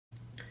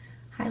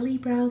Hi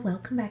Libra,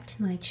 welcome back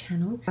to my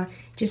channel.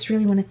 Just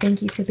really want to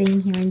thank you for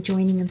being here and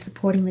joining and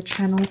supporting the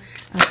channel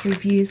through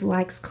views,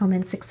 likes,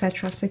 comments,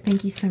 etc. So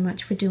thank you so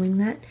much for doing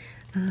that.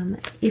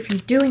 If you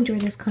do enjoy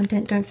this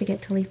content, don't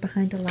forget to leave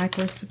behind a like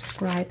or a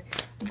subscribe.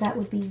 That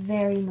would be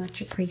very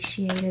much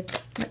appreciated.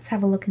 Let's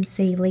have a look and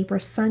see.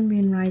 Libra, Sun,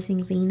 Moon,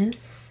 Rising,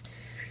 Venus.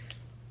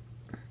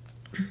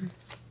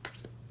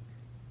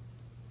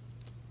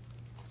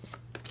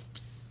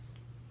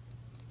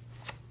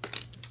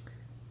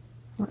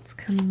 What's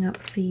coming up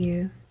for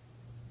you?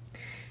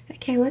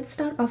 Okay, let's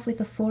start off with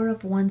the Four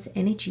of Wands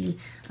energy.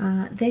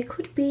 There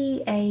could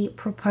be a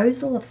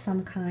proposal of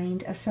some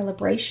kind, a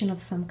celebration of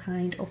some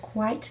kind, or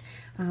quite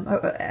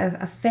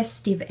a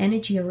festive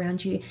energy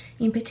around you,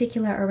 in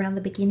particular around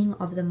the beginning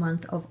of the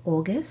month of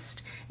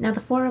August. Now, the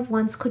Four of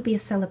Wands could be a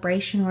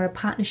celebration or a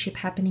partnership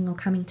happening or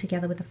coming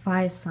together with a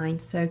fire sign,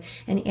 so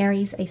an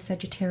Aries, a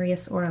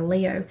Sagittarius, or a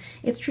Leo.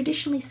 It's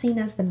traditionally seen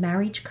as the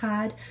marriage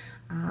card,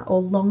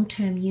 or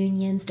long-term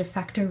unions, de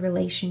facto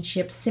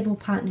relationships, civil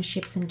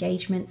partnerships,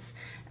 engagements,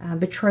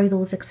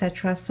 betrothals,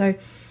 etc. So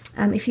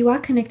if you are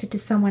connected to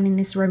someone in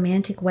this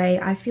romantic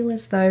way, I feel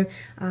as though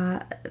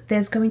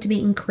there's going to be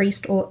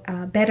increased or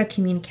better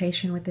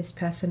communication with this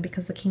person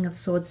because the King of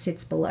Swords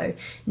sits below.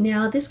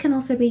 Now, this can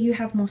also be you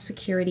have more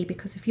security,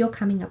 because if you're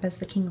coming up as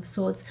the King of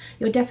Swords,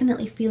 you're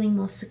definitely feeling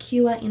more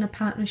secure in a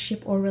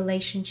partnership or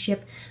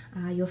relationship.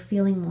 You're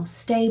feeling more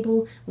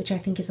stable, which I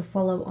think is a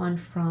follow-on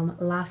from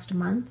last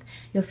month.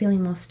 You're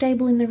feeling more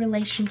stable in the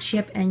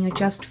relationship, and you're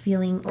just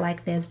feeling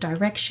like there's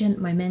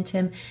direction,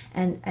 momentum,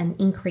 and an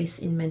increase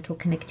in mental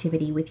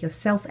connectivity with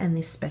yourself and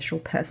this special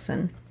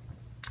person.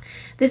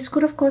 This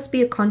could, of course,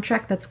 be a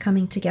contract that's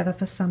coming together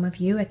for some of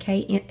you,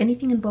 okay?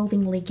 Anything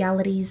involving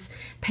legalities,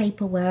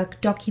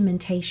 paperwork,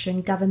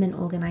 documentation, government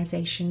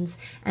organizations,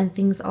 and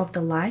things of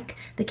the like.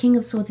 The King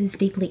of Swords is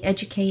deeply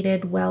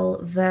educated,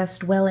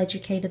 well-versed,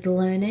 well-educated,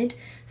 learned.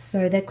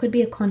 So there could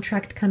be a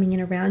contract coming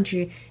in around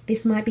you.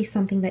 This might be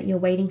something that you're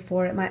waiting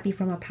for. It might be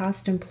from a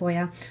past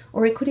employer,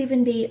 or it could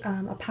even be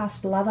a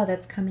past lover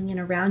that's coming in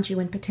around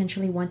you and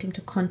potentially wanting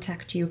to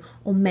contact you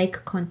or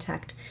make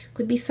contact.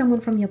 Could be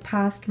someone from your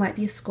past, might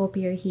be a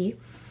Scorpio here.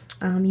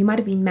 You might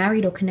have been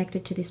married or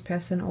connected to this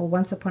person, or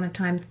once upon a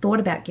time thought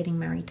about getting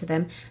married to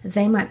them.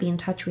 They might be in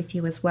touch with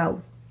you as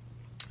well.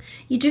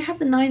 You do have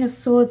the Nine of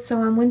Swords,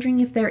 so I'm wondering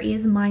if there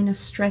is minor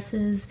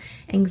stresses,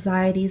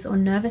 anxieties, or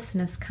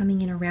nervousness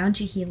coming in around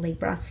you here,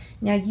 Libra.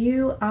 Now,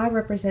 you are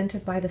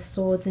represented by the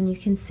swords, and you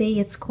can see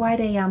it's quite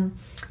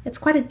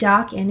a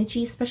dark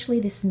energy, especially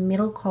this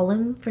middle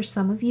column for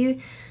some of you.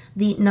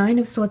 The Nine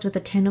of Swords with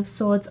the Ten of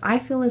Swords, I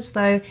feel as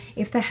though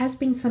if there has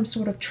been some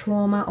sort of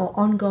trauma or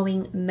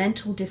ongoing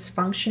mental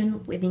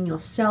dysfunction within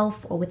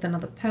yourself or with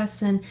another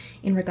person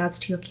in regards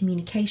to your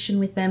communication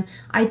with them,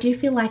 I do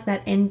feel like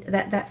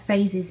that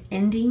phase is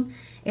ending.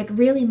 It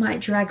really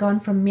might drag on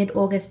from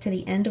mid-August to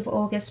the end of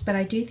August, but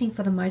I do think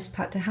for the most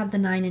part to have the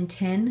 9 and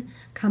 10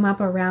 come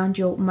up around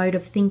your mode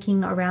of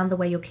thinking, around the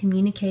way you're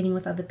communicating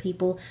with other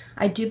people,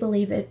 I do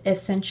believe it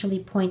essentially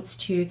points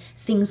to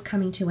things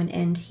coming to an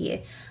end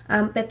here.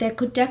 But there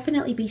could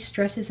definitely be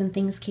stresses and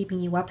things keeping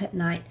you up at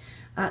night.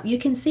 You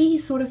can see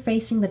he's sort of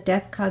facing the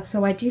Death card,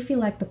 so I do feel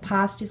like the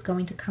past is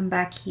going to come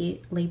back here,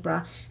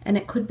 Libra, and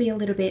it could be a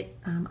little bit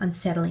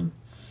unsettling.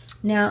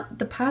 Now,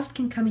 the past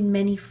can come in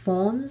many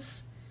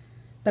forms,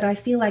 but I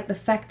feel like the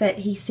fact that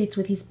he sits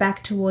with his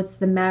back towards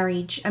the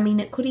marriage, I mean,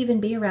 it could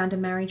even be around a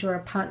marriage or a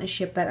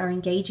partnership that are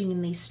engaging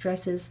in these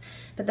stresses,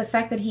 but the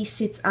fact that he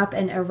sits up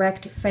and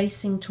erect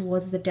facing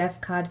towards the Death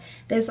card,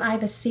 there's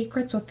either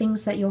secrets or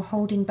things that you're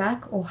holding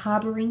back or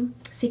harboring,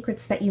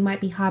 secrets that you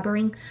might be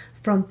harboring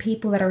from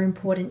people that are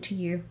important to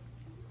you.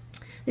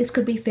 This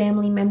could be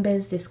family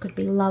members, this could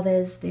be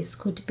lovers, this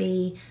could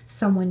be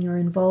someone you're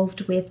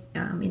involved with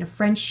in a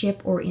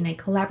friendship or in a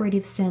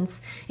collaborative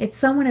sense. It's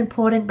someone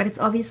important, but it's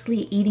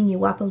obviously eating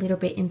you up a little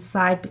bit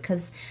inside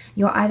because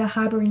you're either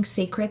harboring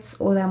secrets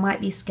or there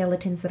might be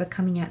skeletons that are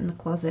coming out in the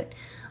closet.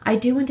 I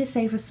do want to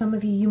say for some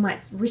of you, you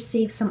might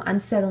receive some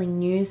unsettling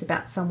news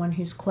about someone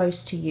who's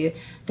close to you.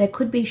 There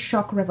could be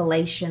shock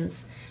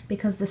revelations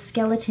because the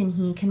skeleton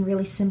here can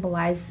really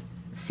symbolize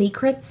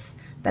secrets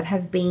that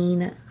have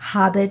been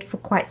harbored for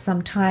quite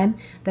some time,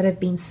 that have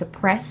been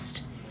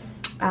suppressed,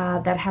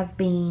 that have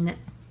been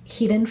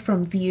hidden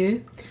from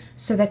view.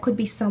 So there could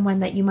be someone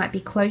that you might be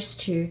close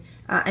to,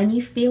 and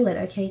you feel it,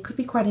 okay? It could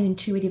be quite an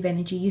intuitive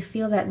energy. You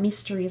feel that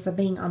mysteries are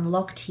being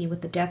unlocked here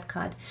with the Death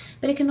card.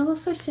 But it can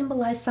also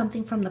symbolize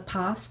something from the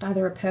past,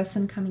 either a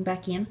person coming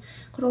back in.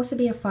 Could also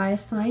be a fire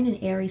sign, an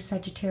Aries,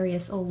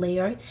 Sagittarius, or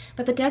Leo.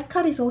 But the Death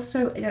card is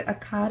also a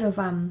card of,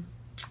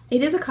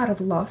 it is a card of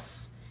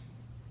loss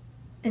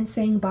and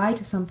saying bye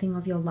to something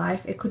of your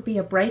life. It could be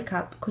a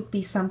breakup, could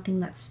be something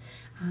that's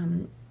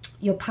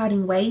you're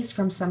parting ways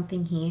from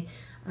something here,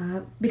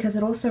 because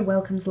it also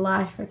welcomes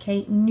life,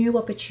 okay? New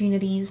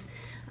opportunities,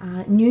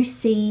 new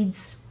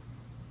seeds,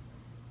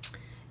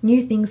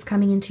 new things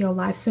coming into your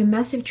life. So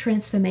massive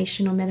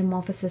transformation or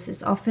metamorphosis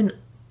is often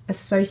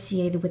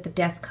associated with the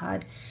Death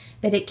card,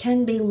 but it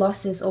can be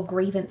losses or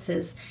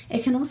grievances.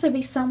 It can also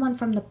be someone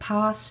from the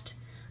past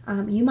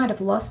You might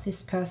have lost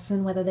this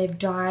person, whether they've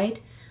died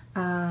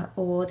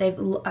or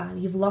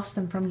you've lost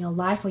them from your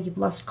life, or you've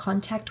lost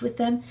contact with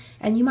them.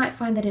 And you might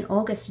find that in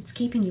August it's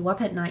keeping you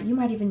up at night. You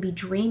might even be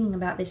dreaming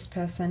about this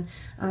person.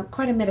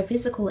 Quite a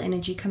metaphysical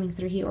energy coming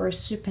through here, or a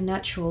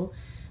supernatural.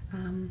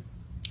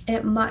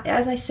 It might,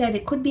 as I said,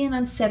 it could be an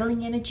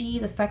unsettling energy,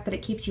 the fact that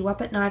it keeps you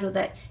up at night, or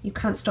that you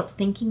can't stop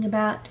thinking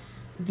about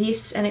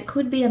this. And it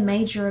could be a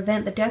major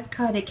event. The Death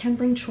card, it can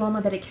bring trauma,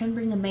 but it can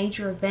bring a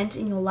major event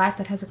in your life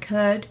that has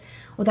occurred,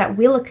 or that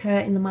will occur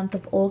in the month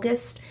of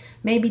August,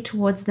 maybe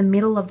towards the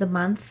middle of the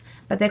month.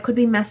 But there could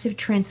be massive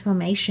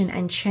transformation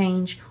and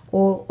change,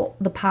 or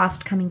the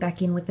past coming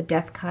back in with the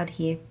Death card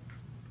here,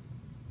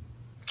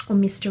 or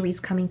mysteries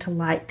coming to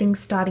light, things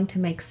starting to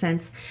make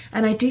sense.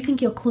 And I do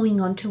think you're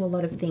cluing on to a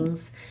lot of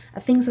things.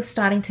 Things are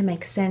starting to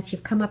make sense.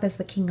 You've come up as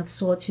the King of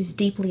Swords, who's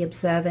deeply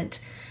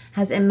observant,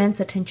 has immense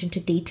attention to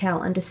detail,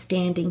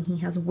 understanding. He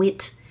has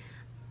wit.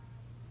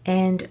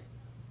 And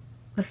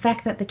the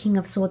fact that the King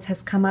of Swords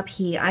has come up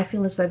here, I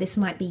feel as though this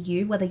might be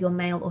you, whether you're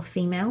male or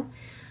female.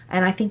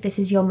 And I think this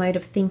is your mode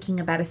of thinking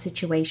about a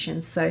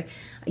situation. So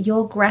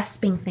you're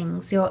grasping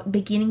things. You're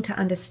beginning to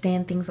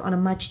understand things on a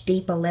much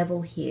deeper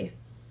level here.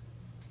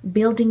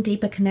 Building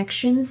deeper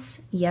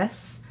connections,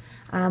 yes.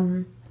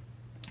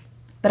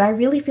 But I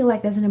really feel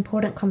like there's an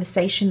important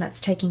conversation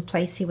that's taking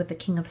place here with the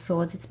King of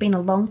Swords. It's been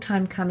a long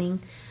time coming.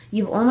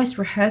 You've almost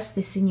rehearsed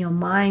this in your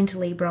mind,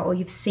 Libra, or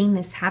you've seen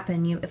this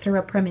happen through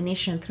a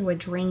premonition, through a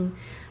dream,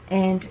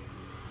 and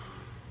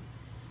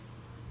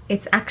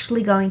it's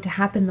actually going to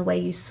happen the way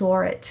you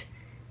saw it.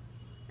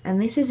 And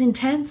this is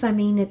intense. I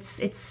mean,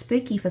 it's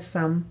spooky for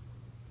some.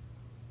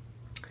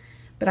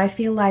 But I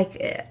feel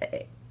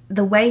like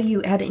the way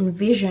you had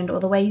envisioned, or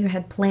the way you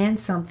had planned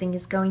something,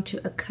 is going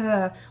to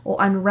occur or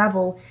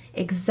unravel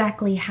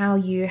exactly how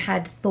you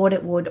had thought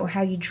it would, or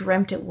how you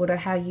dreamt it would, or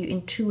how you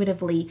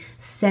intuitively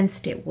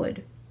sensed it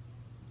would.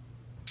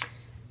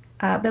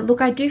 But look,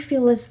 I do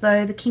feel as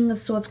though the King of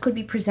Swords could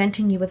be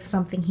presenting you with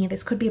something here.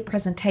 This could be a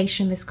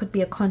presentation. This could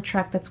be a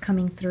contract that's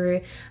coming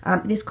through.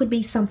 This could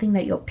be something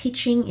that you're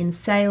pitching in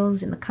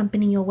sales, in the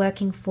company you're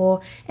working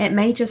for. It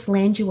may just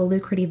land you a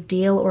lucrative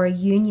deal, or a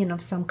union of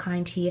some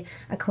kind here,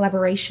 a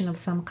collaboration of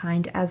some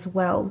kind as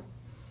well.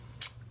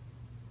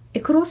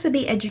 It could also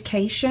be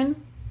education,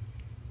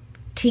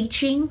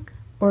 teaching,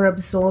 or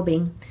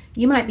absorbing.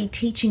 You might be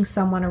teaching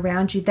someone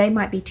around you, they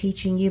might be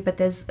teaching you, but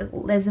there's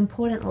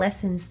important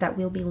lessons that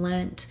will be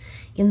learnt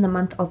in the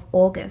month of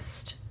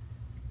August.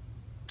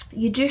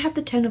 You do have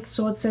the Ten of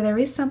Swords, so there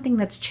is something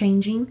that's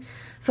changing.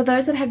 For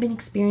those that have been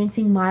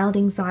experiencing mild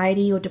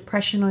anxiety or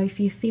depression, or if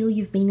you feel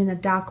you've been in a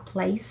dark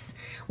place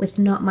with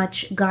not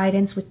much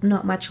guidance, with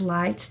not much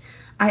light,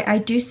 I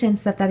do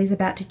sense that that is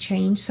about to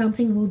change.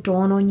 Something will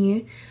dawn on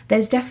you.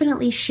 There's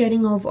definitely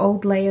shedding of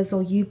old layers,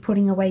 or you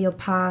putting away your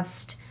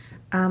past.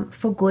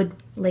 For good,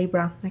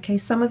 Libra. Okay,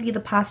 some of you, the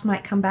past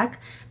might come back,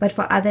 but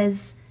for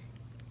others,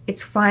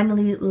 it's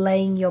finally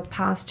laying your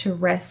past to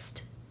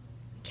rest.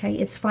 Okay,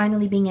 it's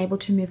finally being able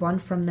to move on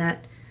from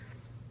that.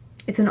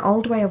 It's an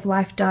old way of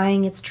life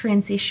dying. It's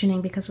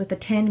transitioning, because with the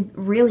 10,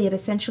 really it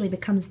essentially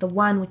becomes the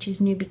 1, which is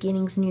new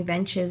beginnings, new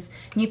ventures,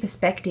 new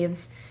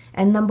perspectives.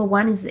 And number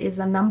 1 is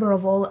a number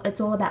of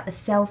it's all about the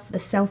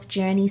self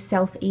journey,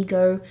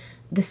 self-ego,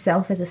 the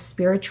self as a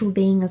spiritual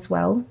being as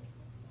well.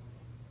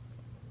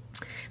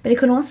 But it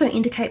can also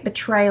indicate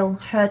betrayal,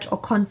 hurt, or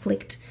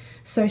conflict.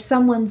 So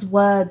someone's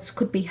words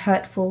could be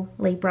hurtful,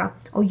 Libra,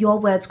 or your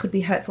words could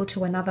be hurtful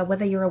to another,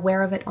 whether you're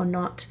aware of it or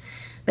not.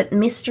 But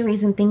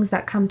mysteries and things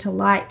that come to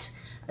light,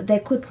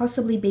 there could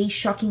possibly be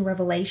shocking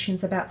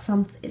revelations about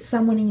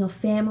someone in your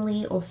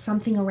family or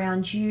something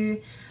around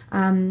you.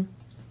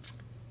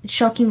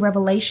 Shocking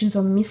revelations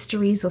or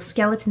mysteries or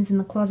skeletons in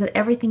the closet.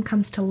 Everything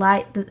comes to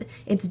light.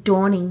 It's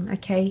dawning,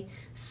 okay?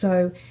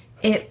 So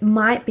it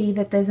might be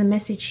that there's a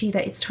message here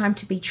that it's time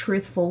to be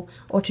truthful,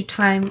 or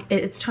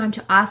it's time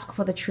to ask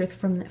for the truth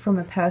from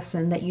a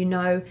person that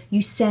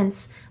you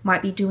sense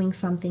might be doing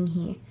something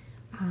here.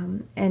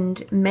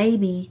 And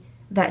maybe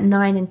that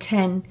 9 and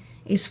 10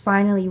 is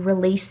finally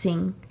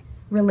releasing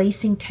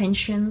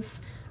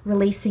tensions,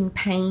 releasing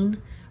pain,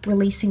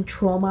 releasing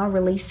trauma,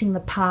 releasing the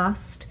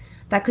past.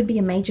 That could be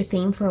a major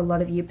theme for a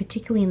lot of you,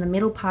 particularly in the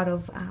middle part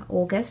of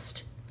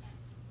August.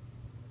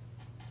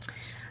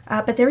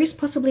 But there is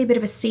possibly a bit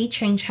of a sea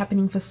change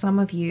happening for some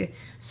of you.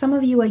 Some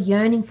of you are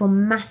yearning for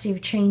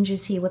massive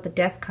changes here with the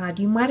Death card.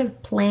 You might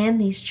have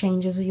planned these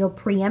changes, or you're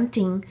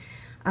preempting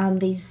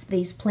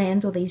these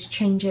plans or these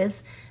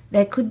changes.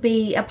 There could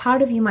be a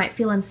part of you might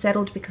feel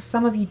unsettled, because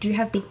some of you do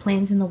have big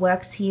plans in the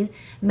works here.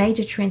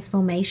 Major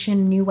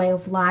transformation, new way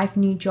of life,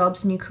 new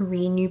jobs, new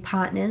career, new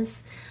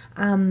partners.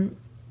 And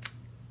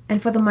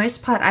for the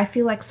most part, I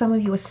feel like some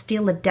of you are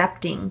still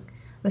adapting.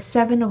 The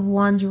 7 of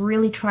Wands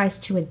really tries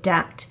to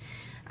adapt.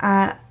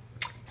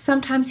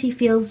 Sometimes he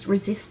feels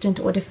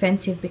resistant or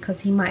defensive,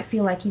 because he might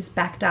feel like he's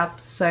backed up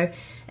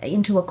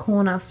into a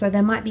corner. So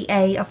there might be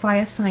a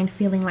fire sign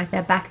feeling like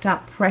they're backed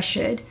up,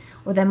 pressured,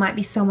 or there might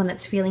be someone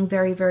that's feeling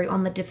very, very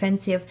on the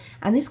defensive.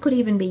 And this could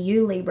even be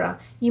you, Libra.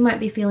 You might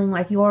be feeling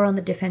like you're on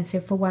the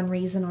defensive for one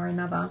reason or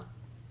another.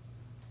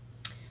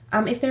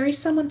 If there is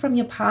someone from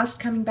your past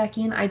coming back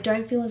in, I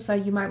don't feel as though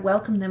you might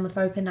welcome them with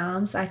open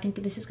arms. I think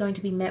this is going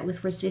to be met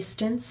with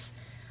resistance.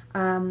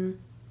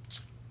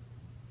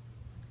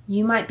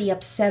 You might be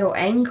upset or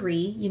angry.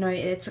 You know,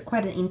 it's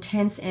quite an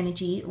intense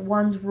energy.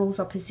 Wands rules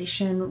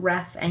opposition,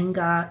 wrath,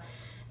 anger,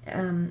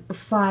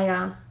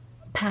 fire,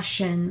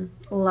 passion,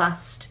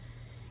 lust.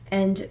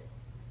 And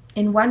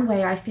in one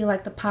way, I feel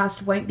like the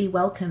past won't be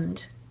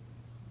welcomed.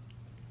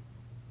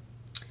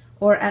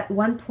 Or at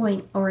one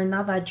point or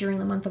another during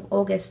the month of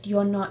August,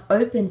 you're not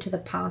open to the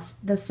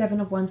past. The Seven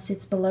of Wands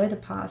sits below the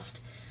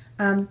past.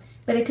 But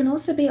it can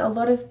also be a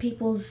lot of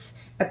people's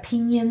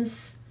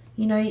opinions,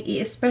 you know,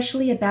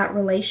 especially about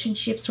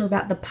relationships or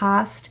about the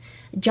past,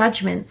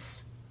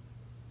 judgments.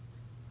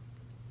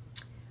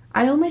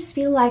 I almost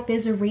feel like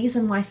there's a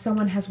reason why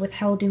someone has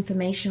withheld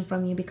information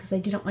from you because they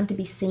didn't want to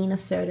be seen a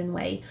certain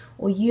way,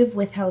 or you've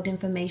withheld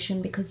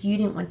information because you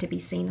didn't want to be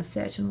seen a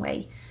certain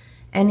way.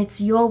 And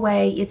it's your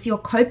way, it's your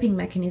coping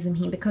mechanism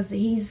here, because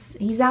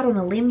he's out on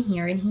a limb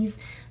here and he's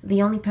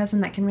the only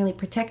person that can really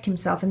protect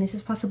himself. And this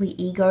is possibly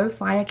ego.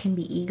 Fire can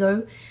be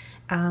ego.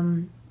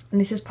 And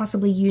this is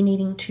possibly you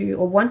needing to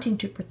or wanting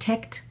to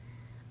protect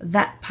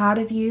that part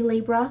of you,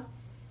 Libra.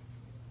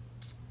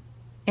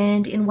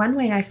 And in one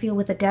way, I feel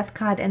with the Death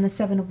card and the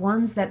Seven of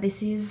Wands that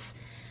this is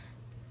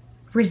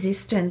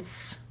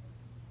resistance.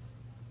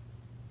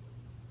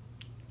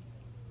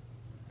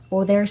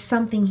 Or there is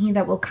something here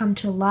that will come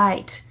to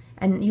light.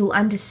 And you'll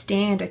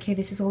understand, okay,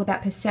 this is all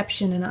about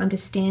perception and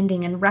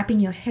understanding and wrapping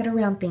your head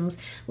around things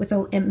with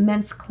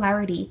immense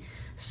clarity.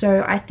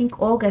 So I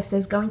think August,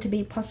 there's going to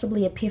be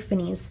possibly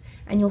epiphanies,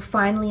 and you'll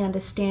finally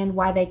understand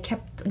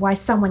why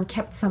someone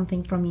kept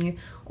something from you,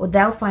 or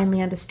they'll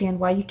finally understand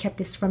why you kept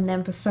this from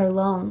them for so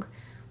long.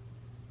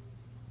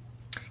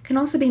 Can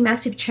also be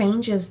massive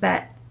changes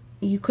that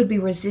you could be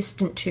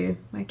resistant to,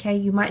 okay?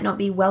 You might not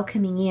be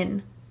welcoming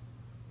in.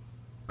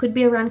 Could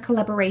be around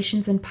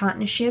collaborations and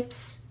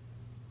partnerships.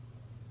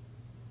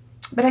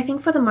 But I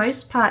think for the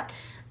most part,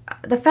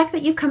 the fact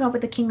that you've come up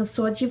with the King of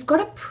Swords, you've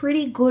got a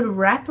pretty good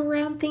wrap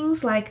around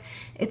things. Like,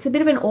 it's a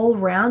bit of an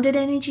all-rounded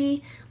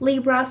energy,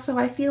 Libra. So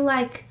I feel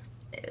like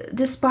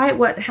despite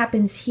what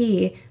happens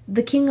here,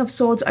 the King of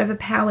Swords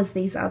overpowers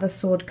these other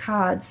sword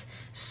cards.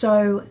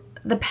 So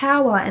the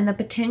power and the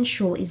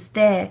potential is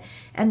there.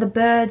 And the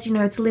birds, you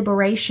know, it's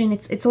liberation.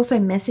 It's also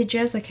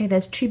messages. Okay,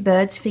 there's two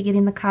birds figured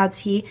in the cards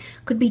here.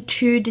 Could be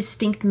two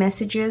distinct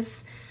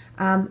messages.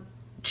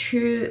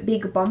 Two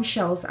big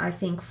bombshells, I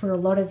think, for a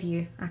lot of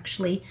you,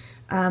 actually.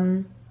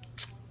 I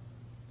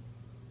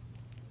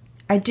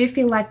do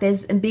feel like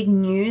there's a big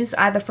news,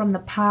 either from the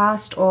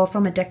past or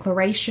from a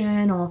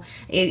declaration, or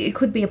it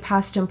could be a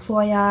past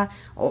employer,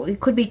 or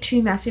it could be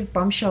two massive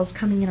bombshells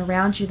coming in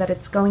around you that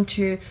it's going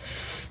to,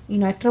 you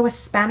know, throw a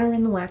spanner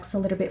in the works a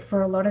little bit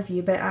for a lot of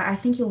you. But I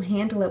think you'll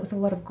handle it with a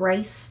lot of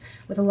grace,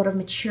 with a lot of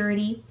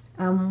maturity,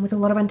 with a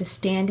lot of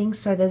understanding.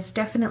 So there's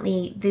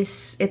definitely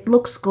this, it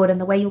looks good,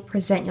 and the way you'll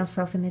present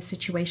yourself in this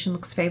situation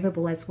looks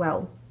favorable as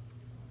well.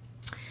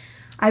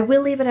 I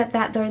will leave it at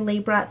that though,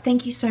 Libra.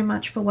 Thank you so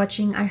much for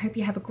watching. I hope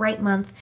you have a great month.